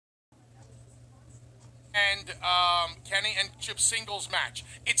and Kenny and Chip singles match.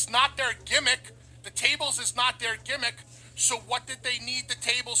 It's not their gimmick. The tables is not their gimmick. So what did they need the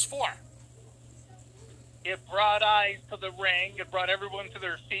tables for? It brought eyes to the ring. It brought everyone to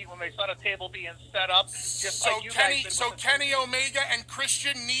their feet when they saw the table being set up. Just like you guys did with Kenny Omega and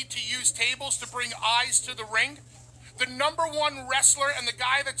Christian need to use tables to bring eyes to the ring. The number one wrestler and the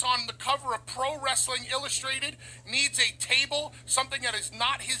guy that's on the cover of Pro Wrestling Illustrated needs a table, something that is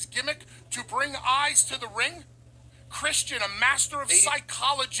not his gimmick, to bring eyes to the ring. Christian, a master of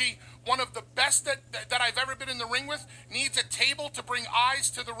psychology, one of the best that I've ever been in the ring with, needs a table to bring eyes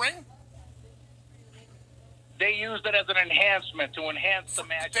to the ring. They used it as an enhancement to enhance the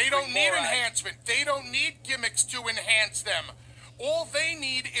match. They don't need enhancement. They don't need gimmicks to enhance them. All they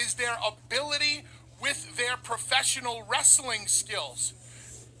need is their ability with their professional wrestling skills.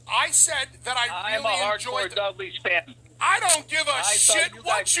 I said that I really enjoyed. I'm a hardcore Dudley's fan. I don't give a shit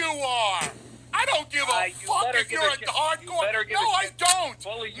what you are. I don't give a fuck if you're a hardcore. No, I don't.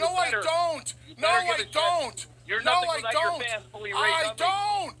 No, I don't. No, I don't. No, I don't. I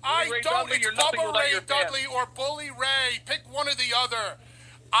don't. I don't. It's Bubba Ray Dudley or Bully Ray. Pick one or the other.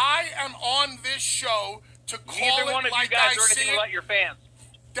 I am on this show to call it like I see it. Your fans.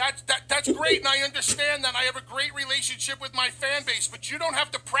 That's great, and I understand that. I have a great relationship with my fan base, but you don't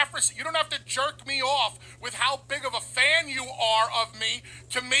have to preface it. You don't have to jerk me off with how big of a fan you are of me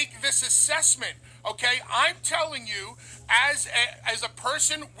to make this assessment, okay? I'm telling you, as a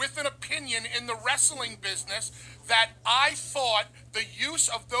person with an opinion in the wrestling business, that I thought the use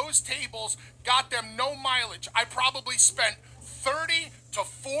of those tables got them no mileage. I probably spent 30 to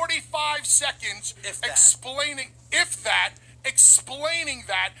 45 seconds explaining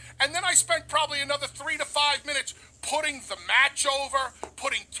that, and then I spent probably another 3 to 5 minutes putting the match over,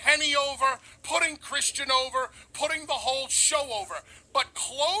 putting Kenny over, putting Christian over, putting the whole show over. But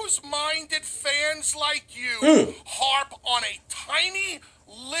close-minded fans like you harp on a tiny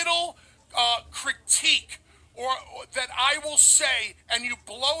little critique or that I will say, and you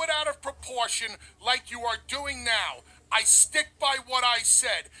blow it out of proportion like you are doing now. I stick by what I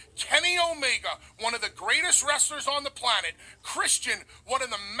said. Kenny Omega, one of the greatest wrestlers on the planet. Christian, one of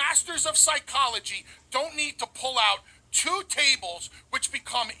the masters of psychology, don't need to pull out two tables which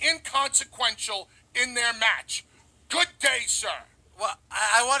become inconsequential in their match. Good day, sir. Well,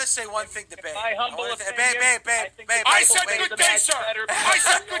 I want to say one thing to Babe. My humble opinion, Babe. I said good day, sir. I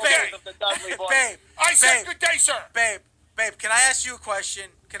said good day. Babe. I said good day, sir. Babe, can I ask you a question?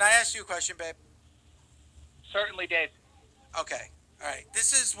 Babe? Certainly, Dave. Okay. All right.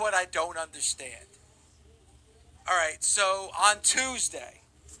 This is what I don't understand. All right. So on Tuesday,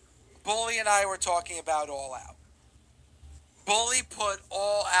 Bully and I were talking about All Out. Bully put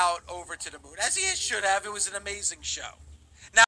All Out over to the moon, as he should have. It was an amazing show.